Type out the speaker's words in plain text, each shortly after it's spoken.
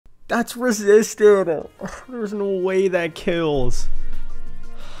That's resisted. There's no way that kills.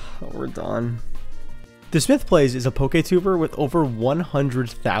 We're done. TheSmithPlays is a PokeTuber with over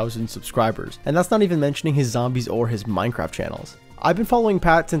 100,000 subscribers, and that's not even mentioning his zombies or his Minecraft channels. I've been following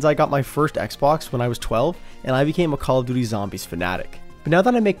Pat since I got my first Xbox when I was 12, and I became a Call of Duty Zombies fanatic. But now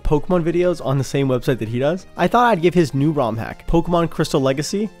that I make Pokemon videos on the same website that he does, I thought I'd give his new ROM hack, Pokemon Crystal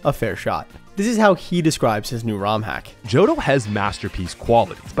Legacy, a fair shot. This is how he describes his new ROM hack. Johto has masterpiece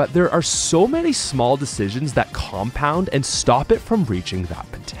qualities, but there are so many small decisions that compound and stop it from reaching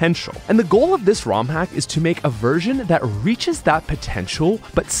that potential. And the goal of this ROM hack is to make a version that reaches that potential,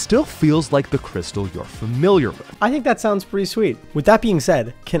 but still feels like the crystal you're familiar with. I think that sounds pretty sweet. With that being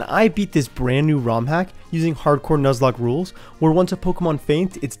said, can I beat this brand new ROM hack using Hardcore Nuzlocke rules, where once a Pokemon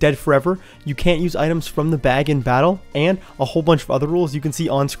faints, it's dead forever, you can't use items from the bag in battle, and a whole bunch of other rules you can see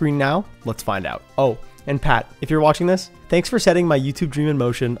on screen now? Let's find out. Oh, and Pat, if you're watching this, thanks for setting my YouTube dream in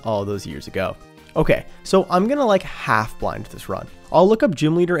motion all those years ago. Okay, so I'm gonna like half blind this run. I'll look up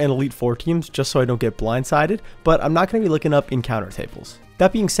Gym Leader and Elite Four teams just so I don't get blindsided, but I'm not gonna be looking up encounter tables.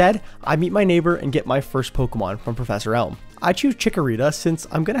 That being said, I meet my neighbor and get my first Pokemon from Professor Elm. I choose Chikorita since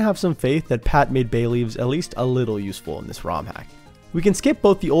I'm gonna have some faith that Pat made bay leaves at least a little useful in this ROM hack. We can skip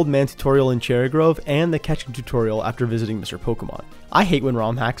both the Old Man tutorial in Cherry Grove and the catching tutorial after visiting Mr. Pokemon. I hate when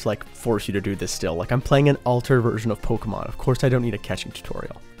ROM hacks like force you to do this still, like I'm playing an altered version of Pokemon. Of course I don't need a catching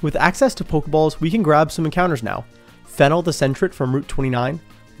tutorial. With access to Pokeballs, we can grab some encounters now. Fennel the Sentret from Route 29,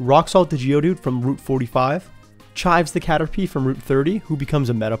 Rock Salt the Geodude from Route 45, Chives the Caterpie from Route 30, who becomes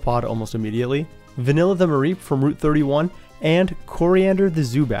a Metapod almost immediately, Vanilla the Mareep from Route 31, and Coriander the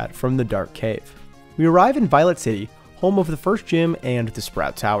Zubat from the Dark Cave. We arrive in Violet City, home of the first gym and the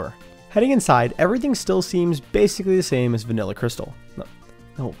Sprout Tower. Heading inside, everything still seems basically the same as Vanilla Crystal.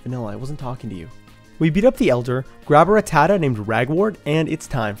 No, Vanilla, I wasn't talking to you. We beat up the Elder, grab a Rattata named Ragwort, and it's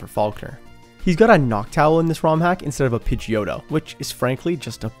time for Falkner. He's got a Noctowl in this ROM hack instead of a Pidgeotto, which is frankly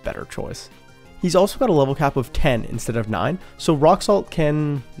just a better choice. He's also got a level cap of 10 instead of 9, so Rock Salt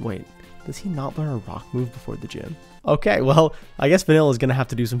can... wait, does he not learn a rock move before the gym? Okay, well, I guess Vanilla is going to have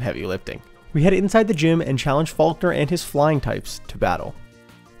to do some heavy lifting. We head inside the gym and challenge Falkner and his flying types to battle.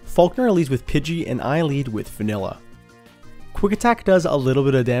 Falkner leads with Pidgey and I lead with Vanilla. Quick Attack does a little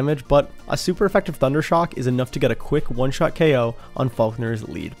bit of damage, but a super effective Thunder Shock is enough to get a quick one-shot KO on Falkner's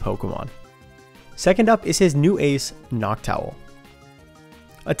lead Pokemon. Second up is his new ace, Noctowl.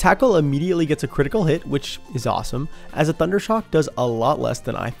 A Tackle immediately gets a critical hit, which is awesome, as a Thunder Shock does a lot less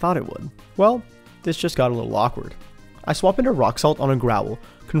than I thought it would. Well, this just got a little awkward. I swap into Rock Salt on a Growl,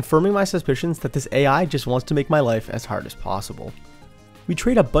 confirming my suspicions that this AI just wants to make my life as hard as possible. We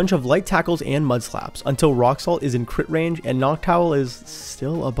trade a bunch of light tackles and mud slaps until Rock Salt is in crit range and Noctowl is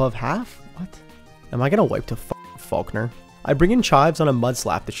still above half? What? Am I gonna wipe to Falkner? I bring in Chives on a mud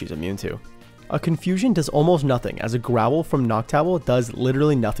slap that she's immune to. A Confusion does almost nothing, as a Growl from Noctowl does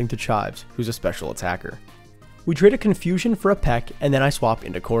literally nothing to Chives, who's a special attacker. We trade a Confusion for a Peck, and then I swap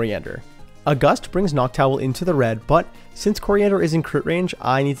into Coriander. A Gust brings Noctowl into the red, but since Coriander is in crit range,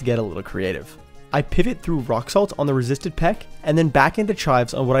 I need to get a little creative. I pivot through Rock Salt on the resisted Peck, and then back into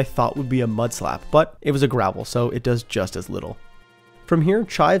Chives on what I thought would be a Mud Slap, but it was a Growl, so it does just as little. From here,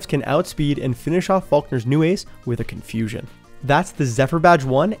 Chives can outspeed and finish off Falkner's new ace with a Confusion. That's the Zephyr Badge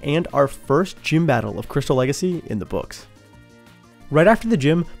 1 and our first gym battle of Crystal Legacy in the books. Right after the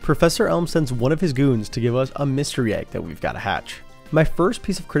gym, Professor Elm sends one of his goons to give us a mystery egg that we've got to hatch. My first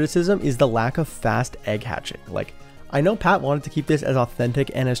piece of criticism is the lack of fast egg hatching. Like, I know Pat wanted to keep this as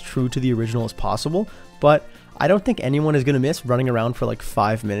authentic and as true to the original as possible, but I don't think anyone is going to miss running around for like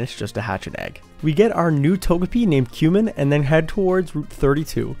 5 minutes just to hatch an egg. We get our new Togepi named Cumin and then head towards Route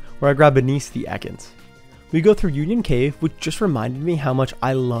 32, where I grab Benice the Ekans. We go through Union Cave, which just reminded me how much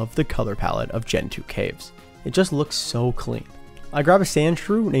I love the color palette of Gen 2 caves. It just looks so clean. I grab a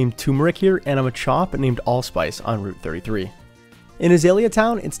Sandshrew named Turmeric here and a Machop named Allspice on Route 33. In Azalea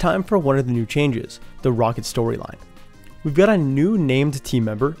Town, it's time for one of the new changes, the Rocket storyline. We've got a new named team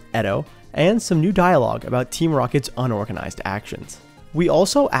member, Edo, and some new dialogue about Team Rocket's unorganized actions. We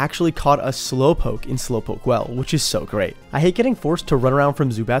also actually caught a Slowpoke in Slowpoke Well, which is so great. I hate getting forced to run around from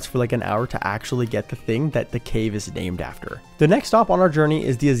Zubats for like an hour to actually get the thing that the cave is named after. The next stop on our journey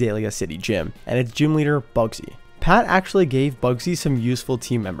is the Azalea City Gym, and its gym leader, Bugsy. Pat actually gave Bugsy some useful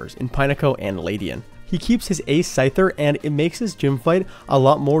team members in Pineco and Ladian. He keeps his ace Scyther, and it makes his gym fight a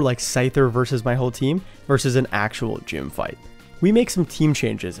lot more like Scyther versus my whole team versus an actual gym fight. We make some team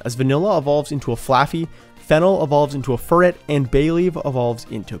changes as Vanilla evolves into a Flaffy, Fennel evolves into a Furret, and Bayleaf evolves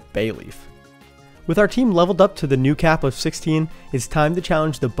into Bayleaf. With our team leveled up to the new cap of 16, it's time to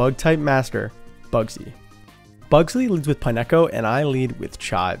challenge the Bug-type master, Bugsy. Bugsley leads with Pineco, and I lead with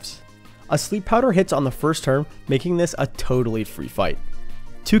Chives. A Sleep Powder hits on the first turn, making this a totally free fight.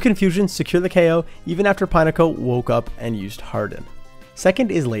 2 Confusions secure the KO even after Pineco woke up and used Harden. Second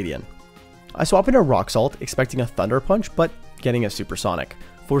is Ladian. I swap into Rock Salt, expecting a Thunder Punch, but getting a Supersonic,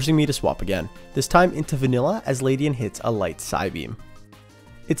 forcing me to swap again, this time into Vanilla as Ladian hits a Light Psybeam.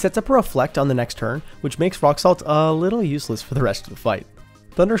 It sets up a Reflect on the next turn, which makes Rock Salt a little useless for the rest of the fight.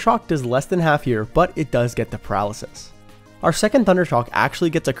 Thundershock does less than half here, but it does get the Paralysis. Our second Thundershock actually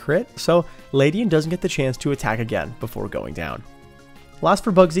gets a crit, so Ladian doesn't get the chance to attack again before going down. Last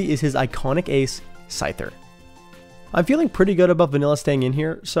for Bugsy is his iconic ace, Scyther. I'm feeling pretty good about Vanilla staying in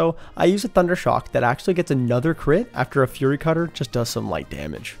here, so I use a Thundershock that actually gets another crit after a Fury Cutter just does some light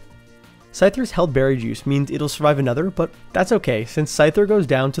damage. Scyther's held Berry Juice means it'll survive another, but that's okay since Scyther goes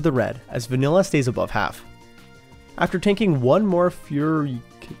down to the red as Vanilla stays above half. After tanking one more Fury...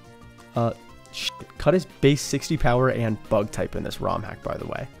 cut his base 60 power and bug type in this ROM hack, by the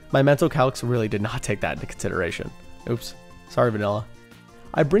way. My mental calcs really did not take that into consideration. Oops. Sorry, Vanilla.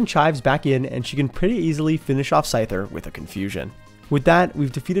 I bring Chives back in and she can pretty easily finish off Scyther with a Confusion. With that,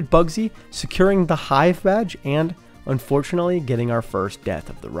 we've defeated Bugsy, securing the Hive badge and, unfortunately, getting our first death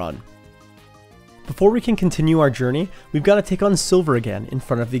of the run. Before we can continue our journey, we've got to take on Silver again in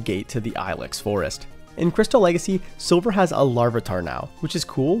front of the gate to the Ilex Forest. In Crystal Legacy, Silver has a Larvitar now, which is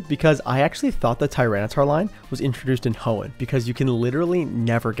cool because I actually thought the Tyranitar line was introduced in Hoenn because you can literally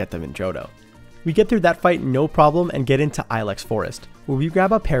never get them in Johto. We get through that fight no problem and get into Ilex Forest, where we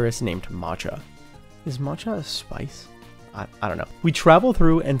grab a Paris named Matcha. Is Matcha a spice? I don't know. We travel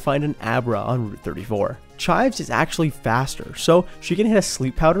through and find an Abra on Route 34. Chives is actually faster, so she can hit a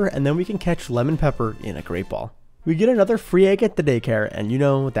Sleep Powder and then we can catch Lemon Pepper in a Great Ball. We get another free egg at the daycare and you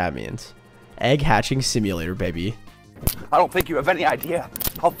know what that means. Egg hatching simulator, baby. I don't think you have any idea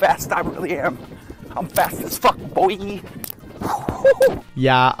how fast I really am. I'm fast as fuck, boy.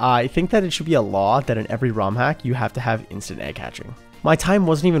 Yeah, I think that it should be a law that in every ROM hack you have to have instant egg hatching. My time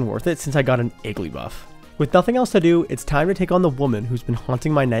wasn't even worth it since I got an Iggly buff. With nothing else to do, it's time to take on the woman who's been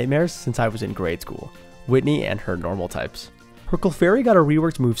haunting my nightmares since I was in grade school, Whitney and her normal types. Her Clefairy got a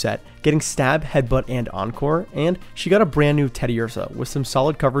reworked moveset, getting Stab, Headbutt, and Encore, and she got a brand new Teddiursa with some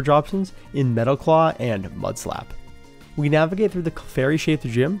solid coverage options in Metal Claw and Mud Slap. We navigate through the Clefairy-shaped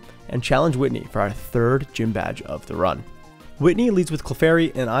gym and challenge Whitney for our third gym badge of the run. Whitney leads with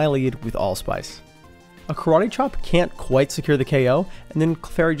Clefairy and I lead with Allspice. A Karate Chop can't quite secure the KO, and then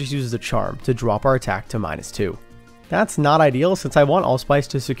Clefairy just uses a Charm to drop our attack to -2. That's not ideal since I want Allspice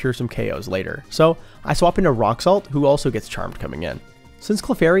to secure some KOs later, so I swap into Rock Salt, who also gets charmed coming in. Since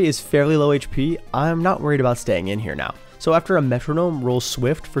Clefairy is fairly low HP, I'm not worried about staying in here now, so after a Metronome rolls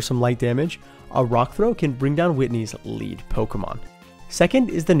Swift for some light damage, a Rock Throw can bring down Whitney's lead Pokemon. Second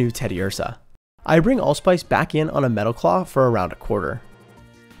is the new Teddiursa. I bring Allspice back in on a Metal Claw for around a quarter.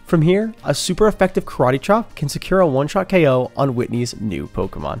 From here, a super effective Karate Chop can secure a one-shot KO on Whitney's new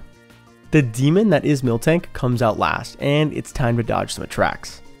Pokemon. The demon that is Miltank comes out last, and it's time to dodge some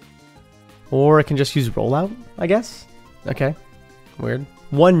attacks. Or I can just use Rollout, I guess? Okay, weird.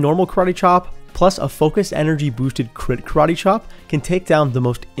 One normal Karate Chop, plus a focused energy boosted crit Karate Chop can take down the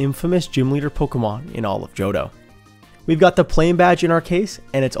most infamous gym leader Pokemon in all of Johto. We've got the Plane badge in our case,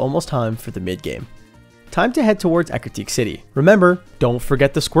 and it's almost time for the mid-game. Time to head towards Ecruteak City. Remember, don't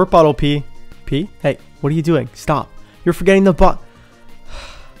forget the Squirt Bottle, P. P? Hey, what are you doing? Stop. You're forgetting the bot.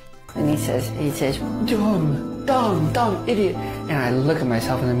 And he says, dumb idiot. And I look at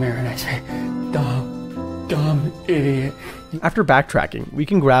myself in the mirror and I say, dumb idiot. After backtracking, we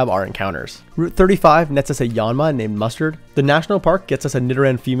can grab our encounters. Route 35 nets us a Yanma named Mustard, the National Park gets us a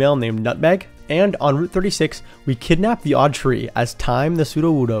Nidoran female named Nutmeg, and on Route 36, we kidnap the Odd Tree as Time the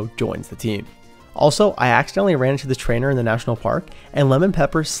Sudowoodo joins the team. Also, I accidentally ran into this trainer in the National Park, and Lemon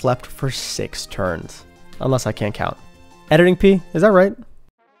Pepper slept for 6 turns. Unless I can't count. Editing P, is that right?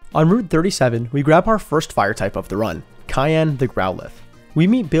 On Route 37, we grab our first fire type of the run, Cayenne the Growlithe. We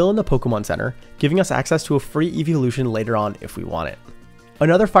meet Bill in the Pokemon Center, giving us access to a free evolution later on if we want it.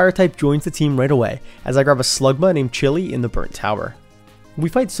 Another fire type joins the team right away, as I grab a Slugma named Chili in the Burnt Tower. We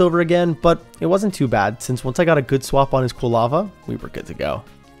fight Silver again, but it wasn't too bad since once I got a good swap on his Quilava, we were good to go.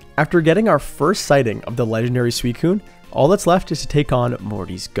 After getting our first sighting of the legendary Suicune, all that's left is to take on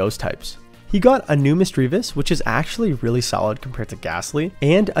Morty's ghost types. He got a new Misdreavus, which is actually really solid compared to Ghastly,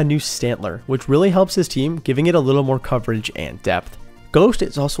 and a new Stantler, which really helps his team, giving it a little more coverage and depth. Ghost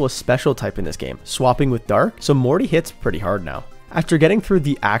is also a special type in this game, swapping with Dark, so Morty hits pretty hard now. After getting through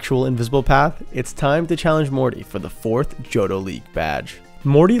the actual invisible path, it's time to challenge Morty for the 4th Johto League badge.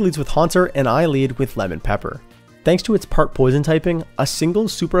 Morty leads with Haunter and I lead with Lemon Pepper. Thanks to its part poison typing, a single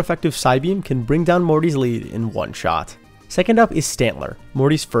super effective Psybeam can bring down Morty's lead in one shot. Second up is Stantler,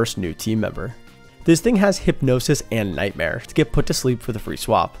 Morty's first new team member. This thing has Hypnosis and Nightmare to get put to sleep for the free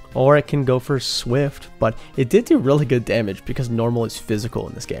swap, or it can go for Swift, but it did do really good damage because normal is physical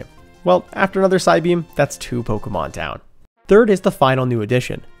in this game. Well, after another Psybeam, that's 2 Pokemon down. Third is the final new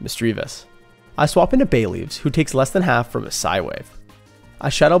addition, Misdreavus. I swap into Bayleaves, who takes less than half from a Psywave. A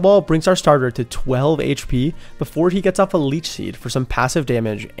Shadow Ball brings our starter to 12 HP before he gets off a Leech Seed for some passive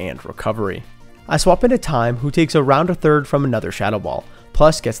damage and recovery. I swap into Time, who takes around a third from another Shadow Ball,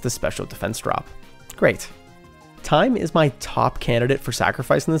 plus gets the special defense drop. Great. Time is my top candidate for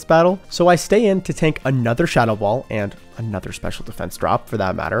sacrifice in this battle, so I stay in to tank another Shadow Ball and another special defense drop for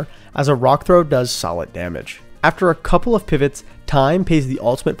that matter, as a Rock Throw does solid damage. After a couple of pivots, Time pays the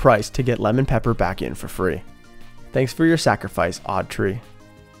ultimate price to get Lemon Pepper back in for free. Thanks for your sacrifice, Odd Tree.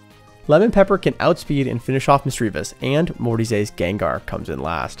 Lemon Pepper can outspeed and finish off Misdreavus, and Morty's ace Gengar comes in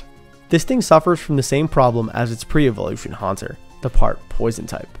last. This thing suffers from the same problem as its pre-evolution Haunter, the part poison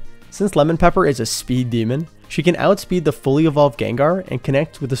type. Since Lemon Pepper is a speed demon, she can outspeed the fully evolved Gengar and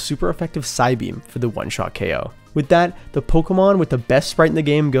connect with a super effective Psybeam for the one-shot KO. With that, the Pokemon with the best sprite in the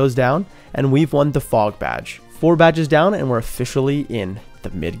game goes down, and we've won the Fog Badge. 4 badges down and we're officially in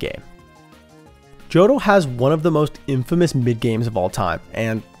the mid-game. Johto has one of the most infamous mid-games of all time,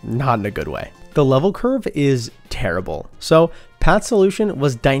 and not in a good way. The level curve is terrible, so Pat's solution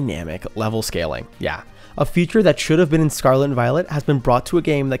was dynamic level scaling. Yeah, a feature that should have been in Scarlet and Violet has been brought to a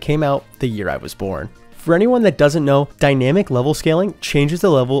game that came out the year I was born. For anyone that doesn't know, dynamic level scaling changes the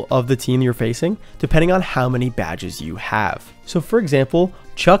level of the team you're facing depending on how many badges you have. So for example,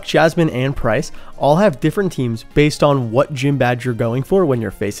 Chuck, Jasmine, and Price all have different teams based on what gym badge you're going for when you're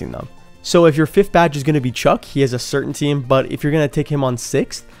facing them. So if your 5th badge is going to be Chuck, he has a certain team, but if you're going to take him on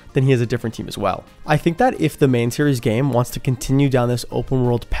 6th, then he has a different team as well. I think that if the main series game wants to continue down this open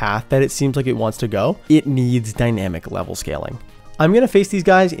world path that it seems like it wants to go, it needs dynamic level scaling. I'm going to face these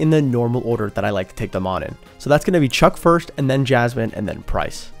guys in the normal order that I like to take them on in. So that's going to be Chuck first, and then Jasmine, and then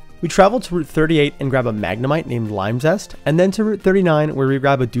Price. We travel to Route 38 and grab a Magnemite named Lime Zest, and then to Route 39 where we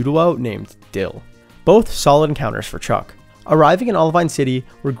grab a Doodle named Dill. Both solid encounters for Chuck. Arriving in Olivine City,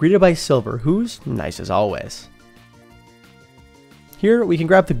 we're greeted by Silver, who's nice as always. Here, we can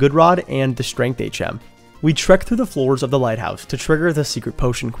grab the Good Rod and the Strength HM. We trek through the floors of the lighthouse to trigger the secret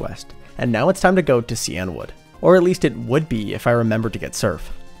potion quest, and now it's time to go to Cianwood. Or at least it would be if I remember to get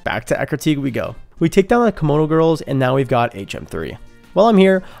Surf. Back to Eckertigue we go. We take down the Komodo girls, and now we've got HM3. While I'm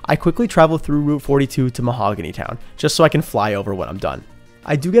here, I quickly travel through Route 42 to Mahogany Town, just so I can fly over when I'm done.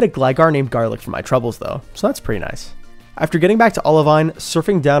 I do get a Gligar named Garlic for my troubles though, so that's pretty nice. After getting back to Olivine,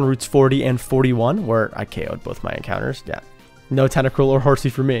 surfing down routes 40 and 41, where I KO'd both my encounters, yeah, no Tentacruel or Horsey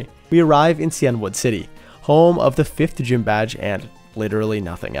for me, we arrive in Cianwood City, home of the 5th gym badge and literally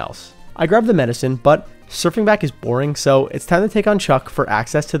nothing else. I grab the medicine, but surfing back is boring, so it's time to take on Chuck for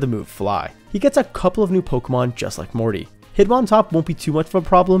access to the move Fly. He gets a couple of new Pokemon just like Morty. Hitmontop won't be too much of a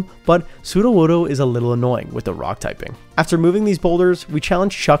problem, but Sudowoodo is a little annoying with the rock typing. After moving these boulders, we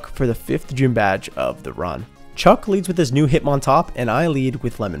challenge Chuck for the 5th gym badge of the run. Chuck leads with his new Hitmontop, and I lead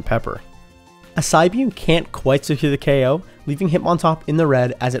with Lemon Pepper. A Psybeam can't quite secure the KO, leaving Hitmontop in the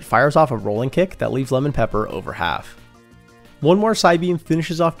red as it fires off a rolling kick that leaves Lemon Pepper over half. One more Psybeam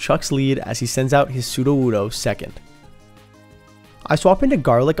finishes off Chuck's lead as he sends out his Sudowoodo second. I swap into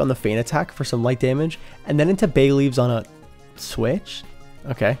Garlic on the feint attack for some light damage, and then into Bayleaves on a switch?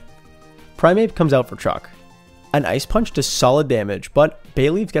 Okay. Primeape comes out for Chuck. An Ice Punch does solid damage, but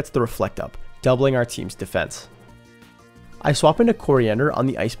Bayleaves gets the Reflect Up, doubling our team's defense. I swap into Coriander on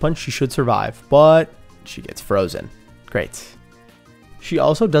the Ice Punch. She should survive, but she gets frozen. Great. She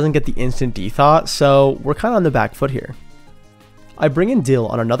also doesn't get the instant D-Thaw, so we're kind of on the back foot here. I bring in Dill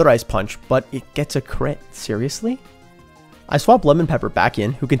on another Ice Punch, but it gets a crit. Seriously? I swap Lemon Pepper back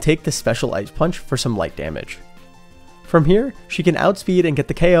in, who can take the special Ice Punch for some light damage. From here, she can outspeed and get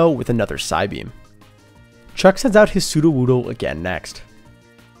the KO with another Psybeam. Chuck sends out his Sudowoodo again next.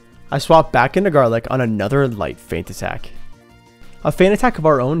 I swap back into Garlic on another light feint attack. A feint attack of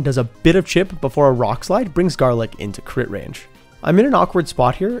our own does a bit of chip before a Rock Slide brings Garlic into crit range. I'm in an awkward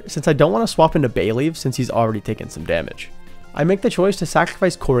spot here since I don't want to swap into Bayleaves since he's already taken some damage. I make the choice to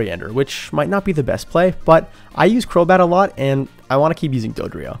sacrifice Coriander, which might not be the best play, but I use Crobat a lot and I want to keep using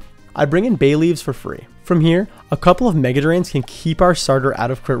Dodrio. I bring in Bayleaves for free. From here, a couple of Mega Drains can keep our starter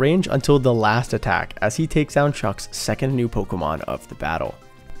out of crit range until the last attack as he takes down Chuck's second new Pokemon of the battle.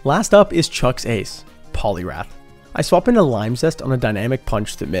 Last up is Chuck's ace, Poliwrath. I swap into Lime Zest on a dynamic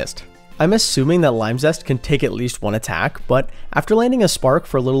punch that missed. I'm assuming that Lime Zest can take at least one attack, but after landing a Spark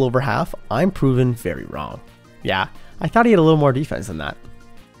for a little over half, I'm proven very wrong. Yeah, I thought he had a little more defense than that.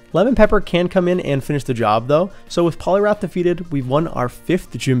 Lemon Pepper can come in and finish the job though, so with Poliwrath defeated, we've won our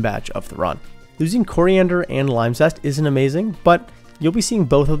 5th gym badge of the run. Losing Coriander and Lime Zest isn't amazing, but you'll be seeing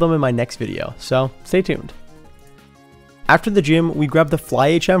both of them in my next video, so stay tuned. After the gym, we grab the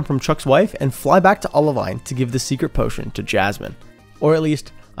Fly HM from Chuck's wife and fly back to Olivine to give the secret potion to Jasmine. Or at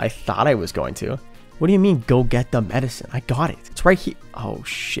least, I thought I was going to. What do you mean, go get the medicine? I got it. It's right here. Oh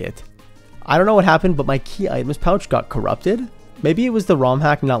shit. I don't know what happened, but my key items pouch got corrupted. Maybe it was the ROM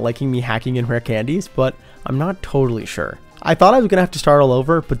hack not liking me hacking in rare candies, but I'm not totally sure. I thought I was going to have to start all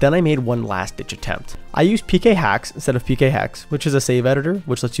over, but then I made one last ditch attempt. I used PK Hacks instead of PK Hex, which is a save editor,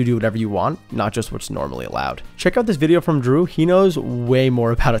 which lets you do whatever you want, not just what's normally allowed. Check out this video from Drew, he knows way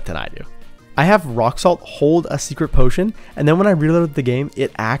more about it than I do. I have Rock Salt hold a secret potion, and then when I reloaded the game,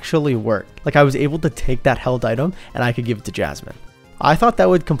 it actually worked. Like I was able to take that held item, and I could give it to Jasmine. I thought that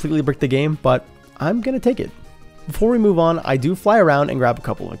would completely break the game, but I'm going to take it. Before we move on, I do fly around and grab a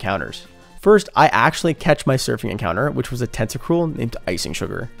couple of encounters. First, I actually catch my surfing encounter, which was a Tentacruel named Icing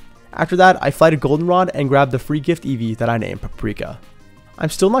Sugar. After that, I fly to Goldenrod and grab the free gift Eevee that I named Paprika. I'm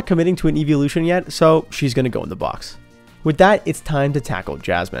still not committing to an evolution yet, so she's going to go in the box. With that, it's time to tackle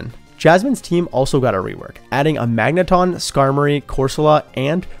Jasmine. Jasmine's team also got a rework, adding a Magneton, Skarmory, Corsola,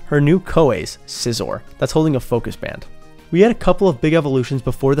 and her new Koa's, Scizor, that's holding a focus band. We had a couple of big evolutions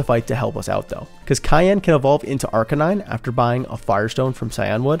before the fight to help us out though, because Cayenne can evolve into Arcanine after buying a Firestone from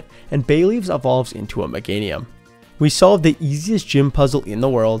Cyanwood, and Bayleaves evolves into a Meganium. We solved the easiest gym puzzle in the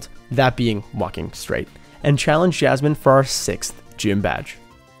world, that being walking straight, and challenged Jasmine for our 6th gym badge.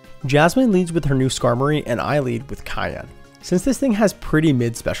 Jasmine leads with her new Skarmory and I lead with Cayenne. Since this thing has pretty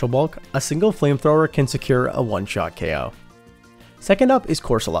mid special bulk, a single flamethrower can secure a one-shot KO. Second up is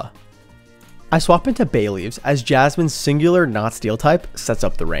Corsola. I swap into Bayleaves as Jasmine's singular not steel type sets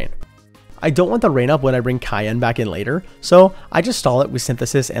up the rain. I don't want the rain up when I bring Cayenne back in later, so I just stall it with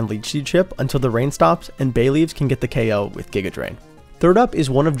Synthesis and Leech Seed Chip until the rain stops and Bayleaves can get the KO with Giga Drain. Third up is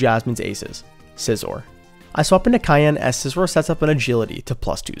one of Jasmine's aces, Scizor. I swap into Cayenne as Scizor sets up an agility to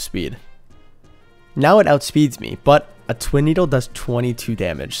 +2 speed. Now it outspeeds me, but a Twin Needle does 22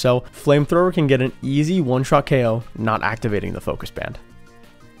 damage, so Flamethrower can get an easy one-shot KO, not activating the focus band.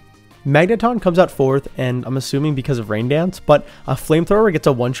 Magneton comes out 4th, and I'm assuming because of Rain Dance, but a Flamethrower gets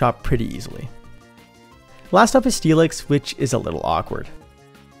a one-shot pretty easily. Last up is Steelix, which is a little awkward.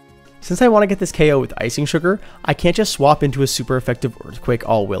 Since I want to get this KO with Icing Sugar, I can't just swap into a super effective Earthquake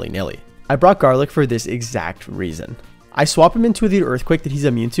all willy-nilly. I brought Garlic for this exact reason. I swap him into the Earthquake that he's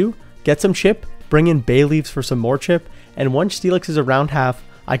immune to, get some chip, bring in Bayleaves for some more chip, and once Steelix is around half,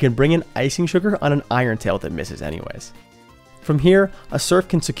 I can bring in Icing Sugar on an Iron Tail that misses anyways. From here, a Surf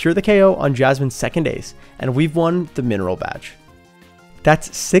can secure the KO on Jasmine's second ace, and we've won the Mineral Badge.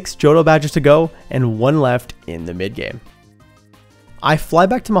 That's 6 Johto badges to go, and 1 left in the mid-game. I fly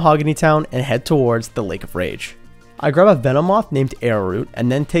back to Mahogany Town and head towards the Lake of Rage. I grab a Venomoth named Arrowroot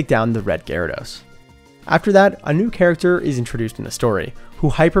and then take down the Red Gyarados. After that, a new character is introduced in the story, who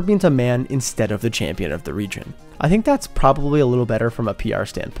Hyper Beams a man instead of the champion of the region. I think that's probably a little better from a PR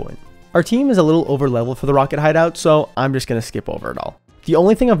standpoint. Our team is a little over level for the Rocket Hideout, so I'm just going to skip over it all. The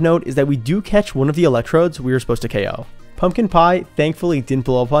only thing of note is that we do catch one of the Electrodes we were supposed to KO. Pumpkin Pie thankfully didn't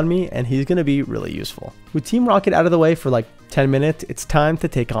blow up on me, and he's going to be really useful. With Team Rocket out of the way for like 10 minutes, it's time to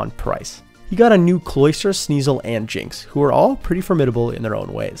take on Price. He got a new Cloyster, Sneasel, and Jinx, who are all pretty formidable in their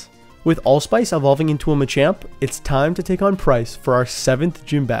own ways. With Allspice evolving into a Machamp, it's time to take on Price for our 7th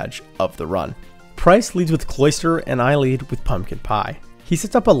gym badge of the run. Price leads with Cloyster, and I lead with Pumpkin Pie. He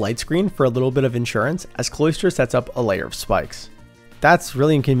sets up a light screen for a little bit of insurance as Cloyster sets up a layer of spikes. That's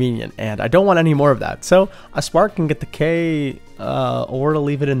really inconvenient and I don't want any more of that, so a Spark can get the K or to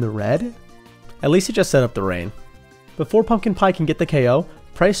leave it in the red? At least it just set up the rain. Before Pumpkin Pie can get the KO,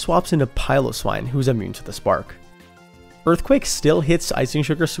 Price swaps into Piloswine, who's immune to the Spark. Earthquake still hits Icing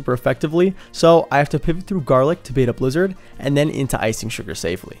Sugar super effectively, so I have to pivot through Garlic to bait a Blizzard and then into Icing Sugar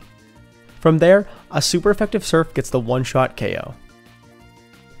safely. From there, a super effective Surf gets the one-shot KO.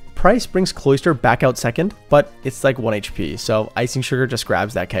 Price brings Cloyster back out second, but it's like 1 HP, so Icing Sugar just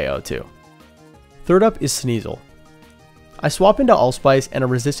grabs that KO too. Third up is Sneasel. I swap into Allspice and a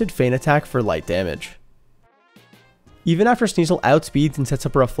resisted Feint Attack for light damage. Even after Sneasel outspeeds and sets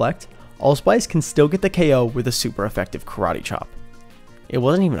up a Reflect, Allspice can still get the KO with a super effective Karate Chop. It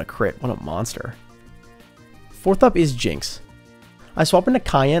wasn't even a crit, what a monster. Fourth up is Jinx. I swap into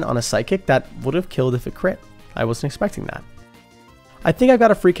Cayenne on a Psychic that would have killed if it crit. I wasn't expecting that. I think I got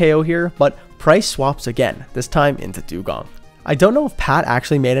a free KO here, but Price swaps again, this time into Dugong. I don't know if Pat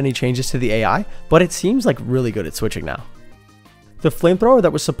actually made any changes to the AI, but it seems like really good at switching now. The flamethrower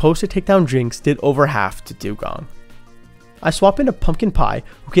that was supposed to take down Jinx did over half to Dugong. I swap into Pumpkin Pie,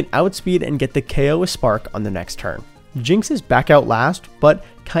 who can outspeed and get the KO with Spark on the next turn. Jinx is back out last, but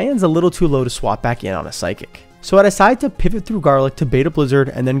Cayenne's a little too low to swap back in on a Psychic. So I decide to pivot through Garlic to Beta Blizzard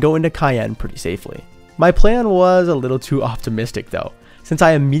and then go into Cayenne pretty safely. My plan was a little too optimistic though, since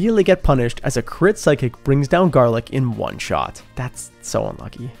I immediately get punished as a crit Psychic brings down Garlic in one shot. That's so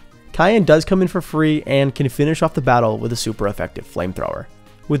unlucky. Cayenne does come in for free and can finish off the battle with a super effective flamethrower.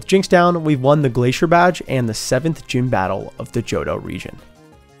 With Jinx down, we've won the Glacier Badge and the 7th gym battle of the Johto region.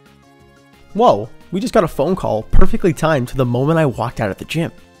 Whoa, we just got a phone call perfectly timed to the moment I walked out of the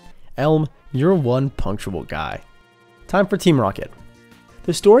gym. Elm, you're one punctual guy. Time for Team Rocket.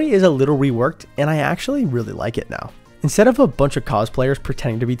 The story is a little reworked and I actually really like it now. Instead of a bunch of cosplayers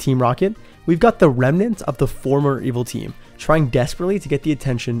pretending to be Team Rocket, we've got the remnants of the former evil team trying desperately to get the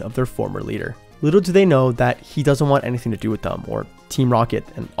attention of their former leader. Little do they know that he doesn't want anything to do with them or Team Rocket,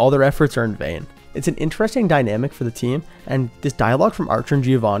 and all their efforts are in vain. It's an interesting dynamic for the team, and this dialogue from Archer and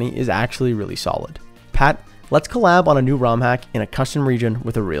Giovanni is actually really solid. Pat, let's collab on a new ROM hack in a custom region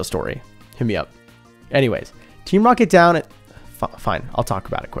with a real story. Hit me up. Anyways, Team Rocket down at... Fine, I'll talk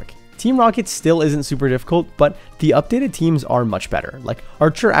about it quick. Team Rocket still isn't super difficult, but the updated teams are much better. Like,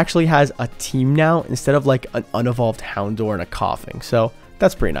 Archer actually has a team now instead of like an unevolved Houndour and a Coughing, so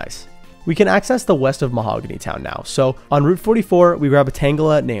that's pretty nice. We can access the west of Mahogany Town now, so on Route 44, we grab a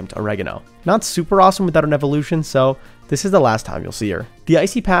Tangela named Oregano. Not super awesome without an evolution, so this is the last time you'll see her. The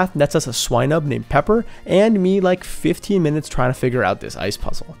Icy Path nets us a Swinub named Pepper, and me like 15 minutes trying to figure out this ice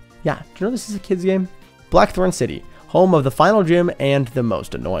puzzle. Yeah, do you know this is a kid's game? Blackthorn City, home of the final gym and the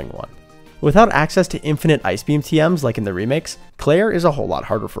most annoying one. Without access to infinite Ice Beam TMs like in the remakes, Claire is a whole lot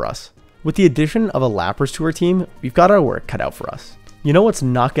harder for us. With the addition of a Lapras to our team, we've got our work cut out for us. You know what's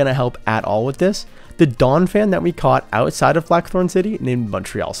not going to help at all with this? The Dawn fan that we caught outside of Blackthorn City named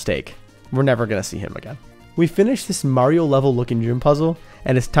Montreal Steak. We're never going to see him again. We finished this Mario level looking gym puzzle,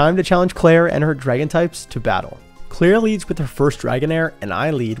 and it's time to challenge Claire and her dragon types to battle. Claire leads with her first Dragonair, and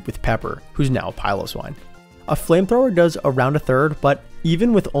I lead with Pepper, who's now Piloswine. A flamethrower does around a third, but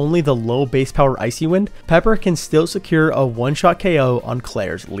even with only the low base power Icy Wind, Pepper can still secure a one-shot KO on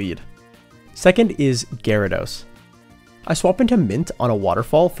Claire's lead. Second is Gyarados. I swap into Mint on a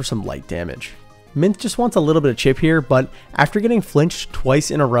waterfall for some light damage. Mint just wants a little bit of chip here, but after getting flinched twice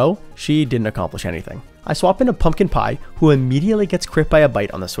in a row, she didn't accomplish anything. I swap into Pumpkin Pie, who immediately gets crit by a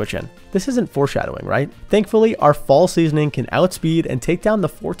bite on the switch in. This isn't foreshadowing, right? Thankfully, our fall seasoning can outspeed and take down the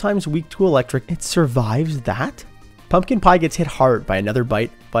 4 times weak to electric. It survives that? Pumpkin Pie gets hit hard by another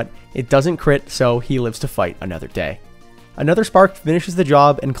bite, but it doesn't crit, so he lives to fight another day. Another Spark finishes the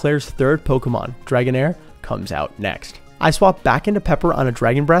job, and Claire's third Pokemon, Dragonair, comes out next. I swap back into Pepper on a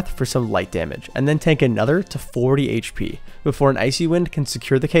Dragon Breath for some light damage, and then tank another to 40 HP before an Icy Wind can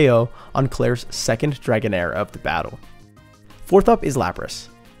secure the KO on Claire's second Dragonair of the battle. Fourth up is Lapras.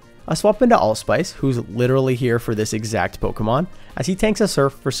 I swap into Allspice, who's literally here for this exact Pokemon, as he tanks a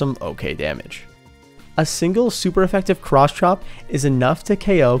Surf for some okay damage. A single super effective Cross Chop is enough to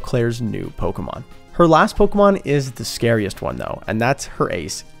KO Claire's new Pokemon. Her last Pokemon is the scariest one though, and that's her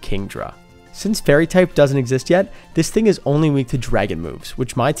ace, Kingdra. Since Fairy type doesn't exist yet, this thing is only weak to Dragon moves,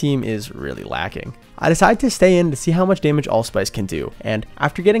 which my team is really lacking. I decide to stay in to see how much damage Allspice can do, and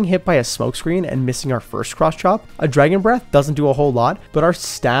after getting hit by a Smokescreen and missing our first Cross Chop, a Dragon Breath doesn't do a whole lot, but our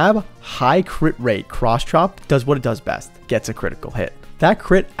Stab high crit rate Cross Chop does what it does best, gets a critical hit. That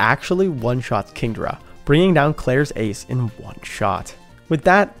crit actually one-shots Kingdra, bringing down Claire's ace in one shot. With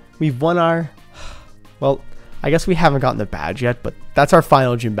that, we've won our... well, I guess we haven't gotten the badge yet, but that's our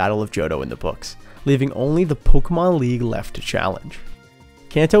final gym battle of Johto in the books, leaving only the Pokemon League left to challenge.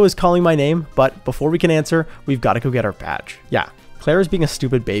 Kanto is calling my name, but before we can answer, we've got to go get our badge. Yeah, Claire is being a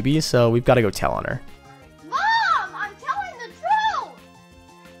stupid baby, so we've got to go tell on her. Mom, I'm telling the truth!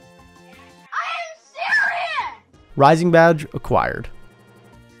 I am serious! Rising badge acquired.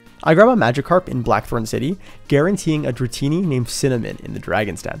 I grab a Magikarp in Blackthorn City, guaranteeing a Dratini named Cinnamon in the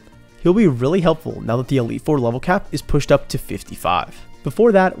Dragon's Den. He'll be really helpful now that the Elite Four level cap is pushed up to 55.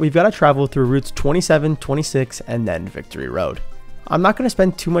 Before that, we've got to travel through routes 27, 26, and then Victory Road. I'm not going to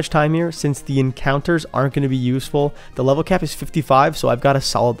spend too much time here since the encounters aren't going to be useful. The level cap is 55, so I've got a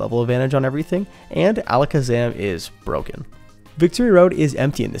solid level advantage on everything, and Alakazam is broken. Victory Road is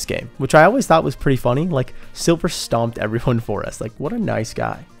empty in this game, which I always thought was pretty funny. Like, Silver stomped everyone for us. Like, what a nice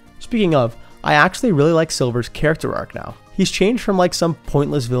guy. Speaking of, I actually really like Silver's character arc now. He's changed from like some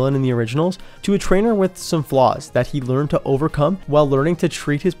pointless villain in the originals to a trainer with some flaws that he learned to overcome while learning to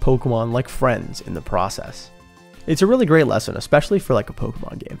treat his Pokemon like friends in the process. It's a really great lesson, especially for like a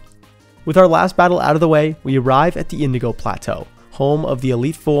Pokemon game. With our last battle out of the way, we arrive at the Indigo Plateau, home of the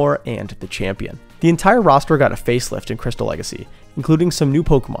Elite Four and the Champion. The entire roster got a facelift in Crystal Legacy, including some new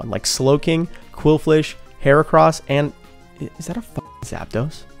Pokemon like Slowking, Quillfish, Heracross, and is that a fucking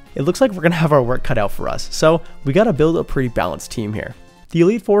Zapdos? It looks like we're gonna have our work cut out for us, so we gotta build a pretty balanced team here. The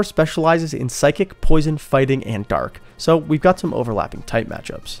Elite Four specializes in Psychic, Poison, Fighting, and Dark, so we've got some overlapping type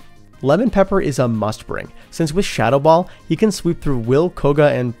matchups. Lemon Pepper is a must bring, since with Shadow Ball, he can sweep through Will, Koga,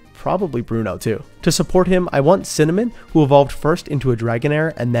 and probably Bruno too. To support him, I want Cinnamon, who evolved first into a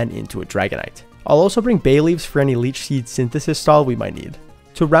Dragonair and then into a Dragonite. I'll also bring Bayleaves for any Leech Seed Synthesis style we might need.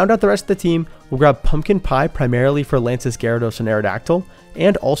 To round out the rest of the team, we'll grab Pumpkin Pie primarily for Lance's Gyarados and Aerodactyl,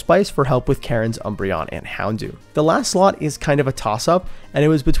 and Allspice for help with Karen's Umbreon and Houndoom. The last slot is kind of a toss-up, and it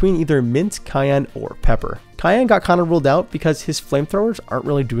was between either Mint, Cayenne, or Pepper. Cayenne got kind of ruled out because his flamethrowers aren't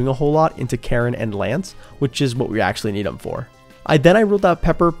really doing a whole lot into Karen and Lance, which is what we actually need them for. I ruled out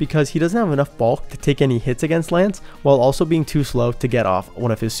Pepper because he doesn't have enough bulk to take any hits against Lance, while also being too slow to get off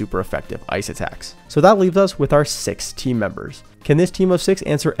one of his super effective ice attacks. So that leaves us with our 6 team members. Can this team of 6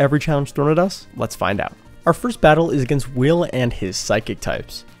 answer every challenge thrown at us? Let's find out. Our first battle is against Will and his Psychic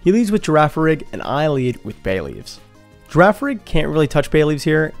types. He leads with Girafarig and I lead with Bayleaves. Girafarig can't really touch Bayleaves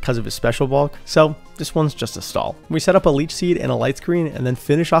here because of his special bulk, so this one's just a stall. We set up a Leech Seed and a Light Screen and then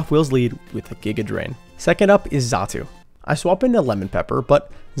finish off Will's lead with a Giga Drain. Second up is Xatu. I swap into Lemon Pepper,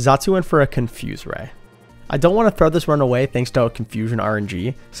 but Xatu went for a Confuse Ray. I don't want to throw this run away thanks to a Confusion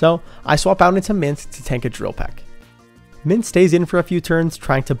RNG, so I swap out into Mint to tank a Drill Peck. Mint stays in for a few turns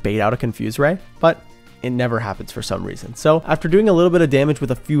trying to bait out a Confuse Ray, but it never happens for some reason. So after doing a little bit of damage with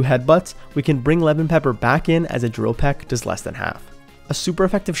a few headbutts, we can bring Lemon Pepper back in as a Drill Peck does less than half. A super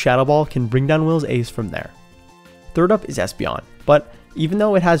effective Shadow Ball can bring down Will's ace from there. Third up is Espeon, but even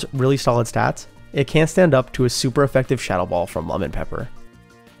though it has really solid stats, it can't stand up to a super effective Shadow Ball from Lemon Pepper.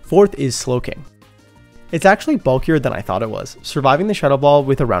 Fourth is Slowking. It's actually bulkier than I thought it was, surviving the Shadow Ball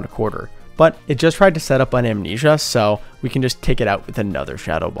with around a quarter, but it just tried to set up an Amnesia, so we can just take it out with another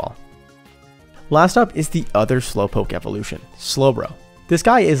Shadow Ball. Last up is the other Slowpoke evolution, Slowbro. This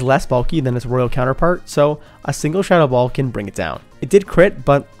guy is less bulky than its royal counterpart, so a single Shadow Ball can bring it down. It did crit,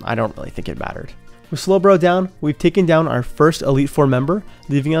 but I don't really think it mattered. With Slowbro down, we've taken down our first Elite Four member,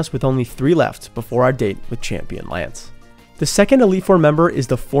 leaving us with only 3 left before our date with Champion Lance. The second Elite Four member is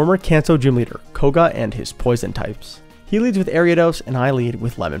the former Kanto gym leader, Koga, and his poison types. He leads with Ariados and I lead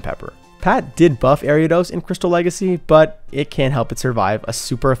with Lemon Pepper. Pat did buff Ariados in Crystal Legacy, but it can't help it survive a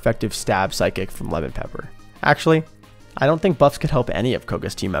super effective stab psychic from Lemon Pepper. Actually, I don't think buffs could help any of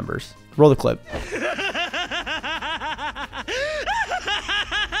Koga's team members. Roll the clip.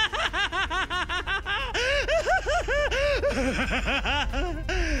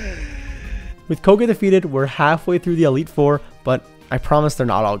 With Koga defeated, we're halfway through the Elite Four, but I promise they're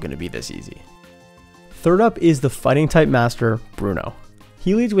not all going to be this easy. Third up is the fighting type master, Bruno.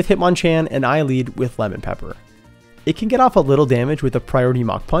 He leads with Hitmonchan and I lead with Lemon Pepper. It can get off a little damage with a priority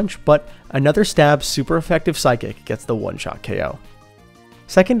Mach Punch, but another stab super effective psychic gets the one-shot KO.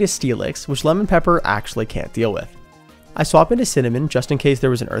 Second is Steelix, which Lemon Pepper actually can't deal with. I swap into Cinnamon just in case there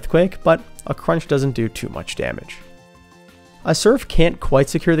was an Earthquake, but a Crunch doesn't do too much damage. A Surf can't quite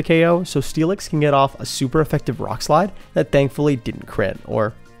secure the KO, so Steelix can get off a super effective Rock Slide that thankfully didn't crit,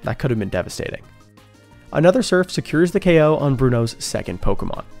 or that could have been devastating. Another Surf secures the KO on Bruno's second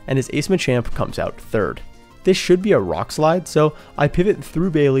Pokemon, and his Ace Machamp comes out third. This should be a Rock Slide, so I pivot through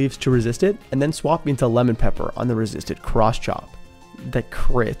Bayleaves to resist it, and then swap into Lemon Pepper on the resisted Cross Chop. That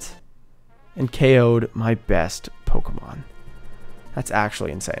crit and KO'd my best Pokemon. That's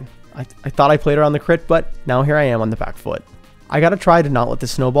actually insane. I thought I played around the crit, but now here I am on the back foot. I gotta try to not let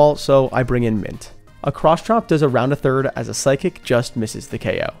this snowball, so I bring in Mint. A Cross Chop does around a third as a Psychic just misses the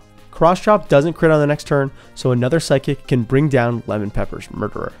KO. Cross Chop doesn't crit on the next turn, so another Psychic can bring down Lemon Pepper's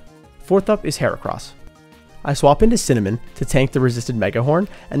Murderer. Fourth up is Heracross. I swap into Cinnamon to tank the resisted Mega Horn,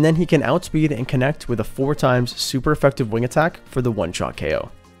 and then he can outspeed and connect with a 4x super effective wing attack for the one-shot KO.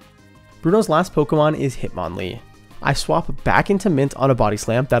 Bruno's last Pokemon is Hitmonlee. I swap back into Mint on a Body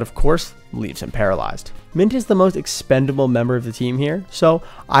Slam that of course leaves him paralyzed. Mint is the most expendable member of the team here, so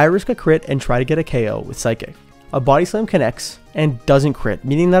I risk a crit and try to get a KO with Psychic. A Body Slam connects and doesn't crit,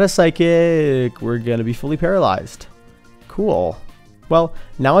 meaning that a Psychic, we're gonna be fully paralyzed. Cool. Well,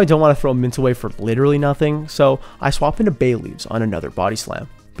 now I don't want to throw Mint away for literally nothing, so I swap into Bayleaves on another Body Slam.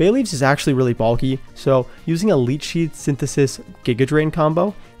 Bayleaves is actually really bulky, so using a Leech Seed Synthesis Giga Drain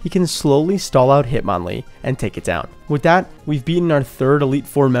combo, he can slowly stall out Hitmonlee and take it down. With that, we've beaten our third Elite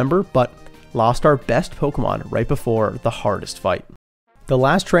Four member, but lost our best Pokemon right before the hardest fight. The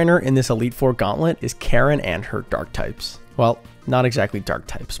last trainer in this Elite Four gauntlet is Karen and her Dark types. Well, not exactly dark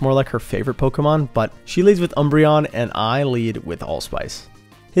types, more like her favorite Pokemon, but she leads with Umbreon and I lead with Allspice.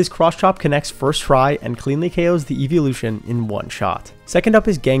 His Cross Chop connects first try and cleanly KOs the evolution in one shot. Second up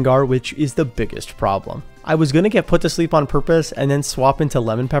is Gengar, which is the biggest problem. I was gonna get put to sleep on purpose and then swap into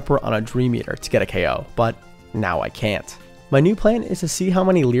Lemon Pepper on a Dream Eater to get a KO, but now I can't. My new plan is to see how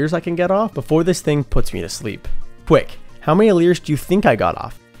many Leers I can get off before this thing puts me to sleep. Quick, how many Leers do you think I got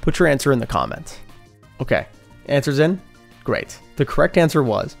off? Put your answer in the comments. Okay, answers in? Great. The correct answer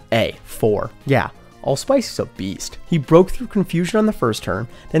was A, 4. Yeah, Allspice is a beast. He broke through confusion on the first turn,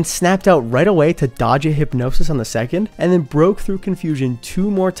 then snapped out right away to dodge a Hypnosis on the second, and then broke through confusion 2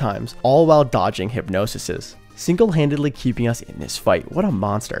 more times, all while dodging Hypnosises. Single-handedly keeping us in this fight. What a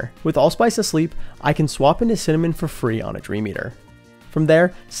monster. With Allspice asleep, I can swap into Cinnamon for free on a Dream Eater. From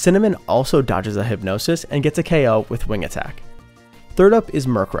there, Cinnamon also dodges a Hypnosis and gets a KO with Wing Attack. Third up is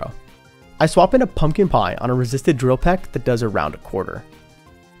Murkrow. I swap into Pumpkin Pie on a resisted Drill Peck that does around a quarter.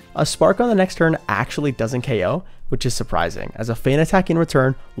 A Spark on the next turn actually doesn't KO, which is surprising, as a Feint Attack in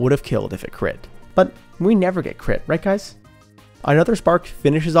return would have killed if it crit. But we never get crit, right guys? Another Spark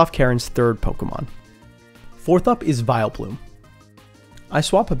finishes off Karen's third Pokemon. Fourth up is Vileplume. I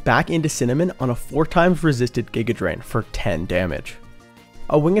swap back into Cinnamon on a 4 times resisted Giga Drain for 10 damage.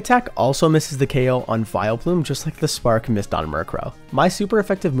 A Wing Attack also misses the KO on Vileplume just like the Spark missed on Murkrow. My super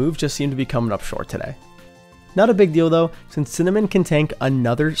effective moves just seem to be coming up short today. Not a big deal though, since Cinnamon can tank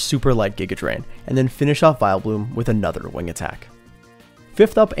another super light Giga Drain and then finish off Vileplume with another Wing Attack.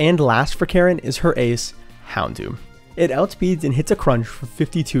 Fifth up and last for Karen is her ace, Houndoom. It outspeeds and hits a crunch for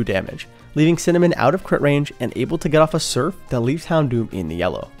 52 damage, leaving Cinnamon out of crit range and able to get off a Surf that leaves Houndoom in the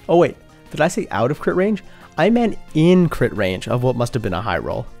yellow. Oh wait, did I say out of crit range? I meant in crit range of what must have been a high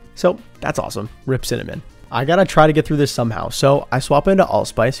roll. So that's awesome, rip Cinnamon. I gotta try to get through this somehow, so I swap into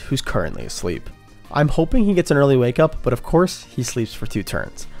Allspice, who's currently asleep. I'm hoping he gets an early wake up, but of course he sleeps for 2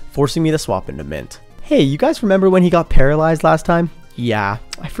 turns, forcing me to swap into Mint. Hey, you guys remember when he got paralyzed last time? Yeah,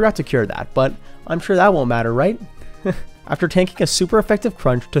 I forgot to cure that, but I'm sure that won't matter, right? After tanking a super effective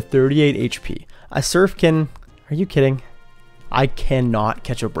crunch to 38 HP, a Surf can... Are you kidding? I cannot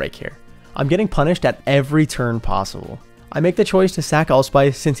catch a break here. I'm getting punished at every turn possible. I make the choice to sack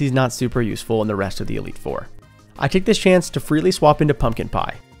Allspice since he's not super useful in the rest of the Elite Four. I take this chance to freely swap into Pumpkin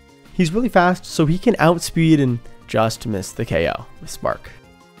Pie. He's really fast, so he can outspeed and just miss the KO with Spark.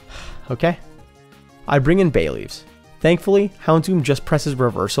 Okay. I bring in Bayleaves. Thankfully, Houndoom just presses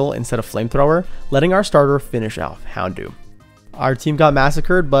Reversal instead of Flamethrower, letting our starter finish off Houndoom. Our team got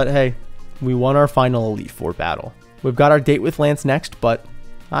massacred, but hey, we won our final Elite Four battle. We've got our date with Lance next, but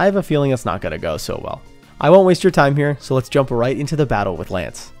I have a feeling it's not going to go so well. I won't waste your time here, so let's jump right into the battle with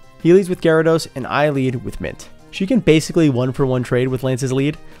Lance. He leads with Gyarados and I lead with Mint. She can basically 1-for-1 trade with Lance's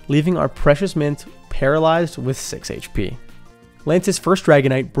lead, leaving our precious Mint paralyzed with 6 HP. Lance's first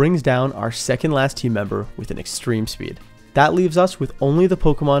Dragonite brings down our second last team member with an extreme speed. That leaves us with only the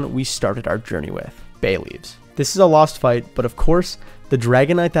Pokemon we started our journey with, Bayleaves. This is a lost fight, but of course, the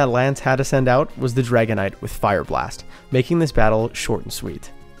Dragonite that Lance had to send out was the Dragonite with Fire Blast, making this battle short and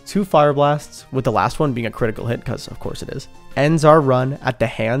sweet. 2 Fire Blasts, with the last one being a critical hit, because of course it is, ends our run at the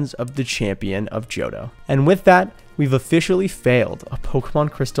hands of the champion of Johto. And with that, we've officially failed a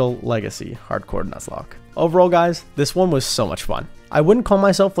Pokemon Crystal Legacy Hardcore Nuzlocke. Overall guys, this one was so much fun. I wouldn't call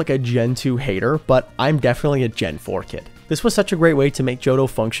myself like a Gen 2 hater, but I'm definitely a Gen 4 kid. This was such a great way to make Johto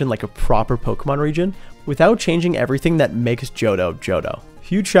function like a proper Pokemon region, without changing everything that makes Johto Johto.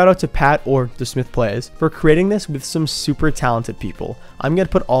 Huge shout out to Pat or TheSmithPlays for creating this with some super talented people. I'm going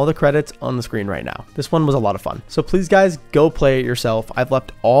to put all the credits on the screen right now. This one was a lot of fun. So please guys, go play it yourself. I've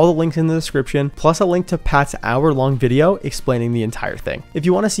left all the links in the description, plus a link to Pat's hour-long video explaining the entire thing. If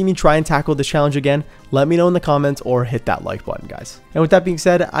you want to see me try and tackle this challenge again, let me know in the comments or hit that like button guys. And with that being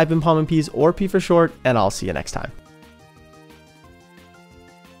said, I've been PomminPs or P for short, and I'll see you next time.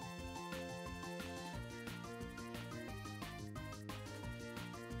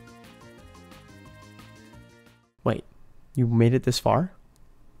 Wait, you made it this far?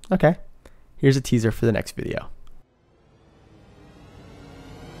 Okay, here's a teaser for the next video.